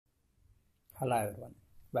Hello everyone,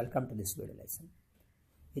 welcome to this video lesson.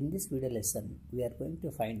 In this video lesson, we are going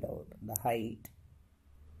to find out the height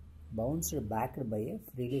bounced back by a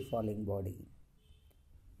freely falling body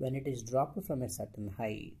when it is dropped from a certain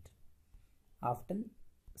height after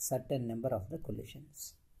certain number of the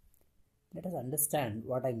collisions. Let us understand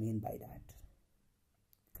what I mean by that.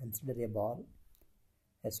 Consider a ball,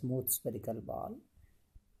 a smooth spherical ball,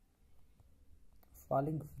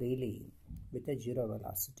 falling freely with a zero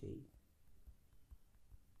velocity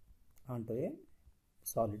onto a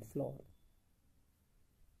solid floor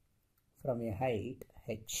from a height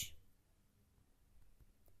h.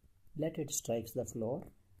 Let it strikes the floor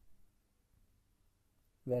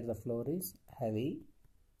where the floor is heavy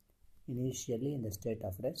initially in the state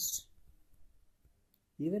of rest.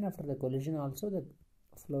 Even after the collision also the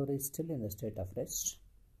floor is still in the state of rest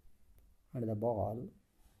and the ball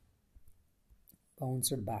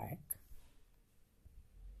bounced back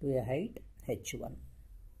to a height h1.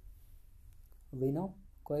 We know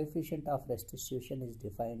coefficient of restitution is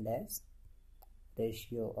defined as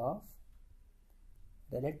ratio of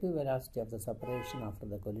relative velocity of the separation after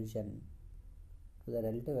the collision to the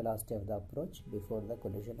relative velocity of the approach before the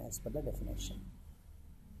collision as per the definition.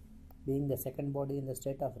 Being the second body in the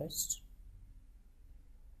state of rest,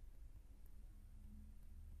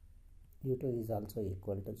 u2 is also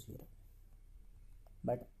equal to 0.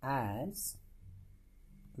 But as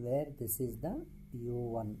where this is the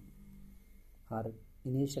u1 or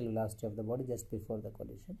initial velocity of the body just before the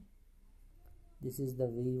collision, this is the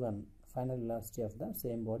v1 final velocity of the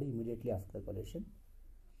same body immediately after the collision,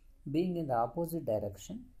 being in the opposite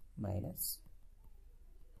direction, minus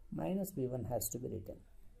v1 has to be written.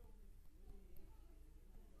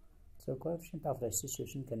 So coefficient of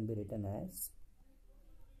restitution can be written as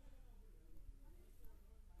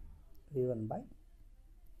v1 by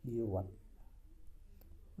u1.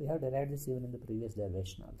 We have derived this even in the previous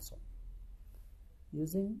derivation also.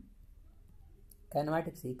 Using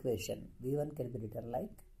kinematics equation, v1 can be written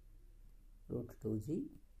like root 2g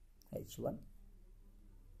h1,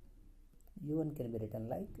 u1 can be written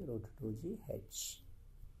like root 2g h.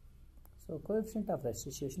 So coefficient of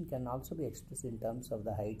restitution can also be expressed in terms of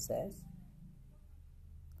the heights as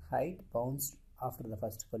height bounced after the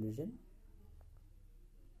first collision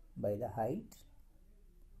by the height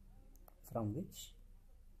from which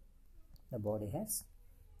the body has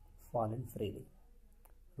fallen freely,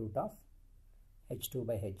 root of h2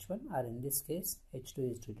 by h1, or in this case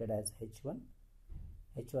h2 is treated as h1,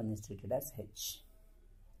 h1 is treated as h.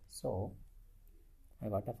 So I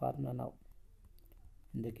got a formula now.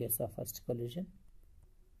 In the case of first collision,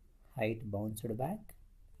 height bounced back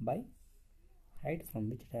by height from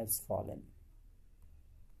which it has fallen.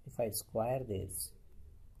 If I square this,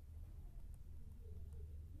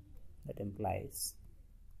 that implies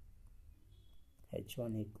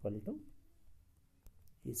h1 equal to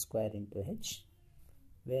e square into h,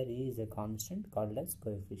 where e is a constant called as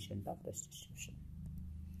coefficient of restitution.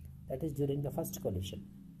 That is during the first collision.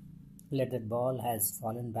 Let that ball has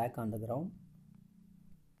fallen back on the ground,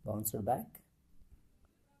 bounced back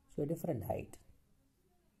to a different height,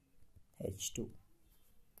 h2.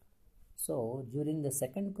 So during the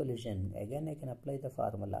second collision, again I can apply the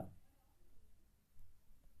formula.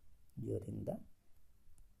 During the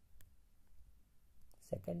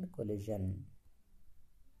second collision,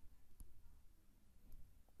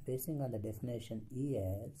 basing on the definition, E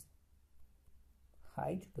as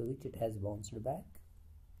height to which it has bounced back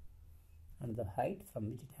and the height from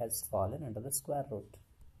which it has fallen under the square root.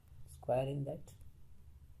 Squaring that,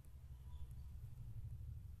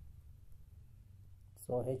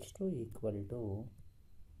 so h2 equal to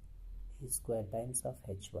e square times of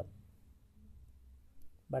h1.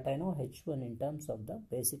 But I know h1 in terms of the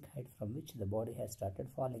basic height from which the body has started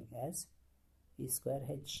falling as e square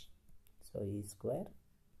h. So e square,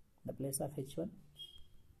 the place of h1,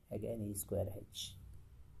 again e square h.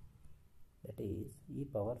 That is e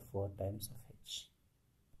power 4 times of h.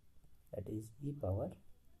 That is e power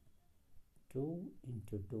 2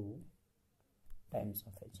 into 2 times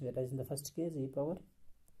of h. Whereas in the first case e power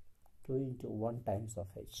 2 into 1 times of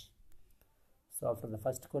h. So after the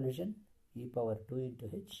first collision, e power 2 into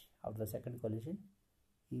h, after the second collision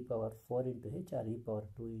e power 4 into h, or e power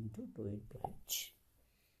 2 into 2 into h.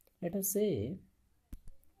 Let us say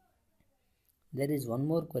there is one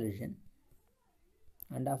more collision,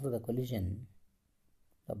 and after the collision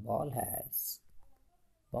the ball has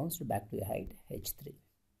bounced back to a height h3.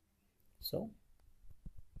 So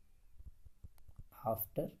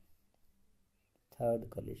after third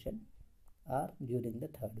collision or during the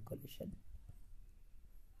third collision,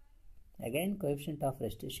 again coefficient of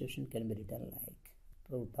restitution can be written like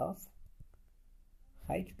root of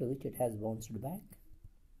height to which it has bounced back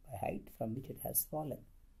by height from which it has fallen.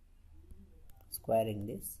 Squaring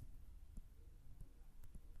this,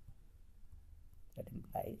 that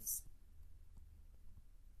implies,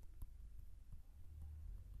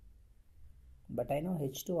 but I know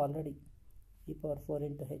h2 already, e power 4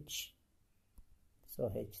 into h. So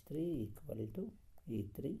h3 equal to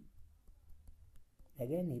e3,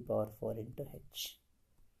 again e power 4 into h.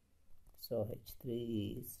 So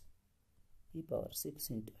h3 is e power 6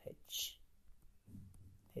 into h.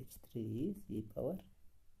 h3 is e power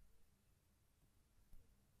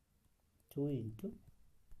 2 into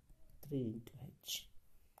 3 into h.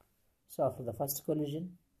 So after the first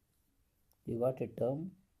collision, you got a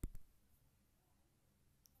term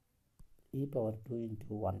e power 2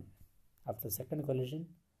 into 1. After second collision,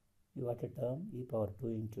 you got a term e power 2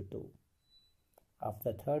 into 2.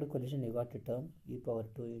 After third collision, you got a term e power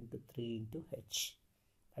 2 into 3 into h.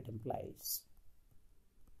 That implies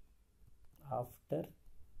after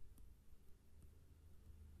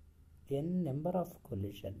n number of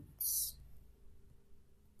collisions,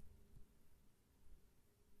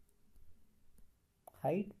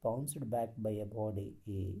 height bounced back by a body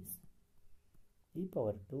is e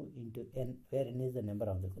power 2 into n, where n is the number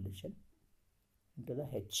of the collision, into the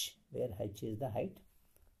h, where h is the height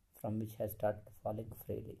from which has started falling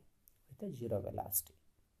freely with a zero velocity.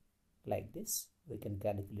 Like this, we can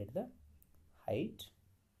calculate the height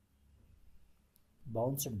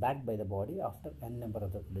bounced back by the body after n number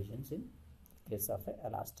of the collisions in case of an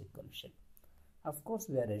elastic collision. Of course,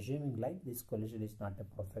 we are assuming like this collision is not a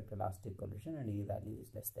perfect elastic collision and E value is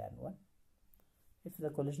less than 1. If the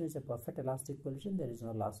collision is a perfect elastic collision, there is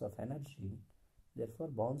no loss of energy. Therefore,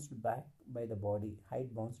 bounced back by the body,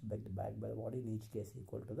 height bounced back by the body in each case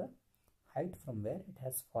equal to the height from where it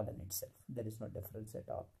has fallen itself. There is no difference at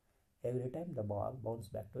all. Every time the ball bounces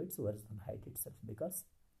back to its original height itself because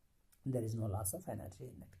there is no loss of energy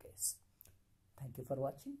in that case. Thank you for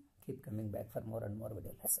watching. Keep coming back for more and more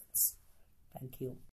video lessons. Thank you.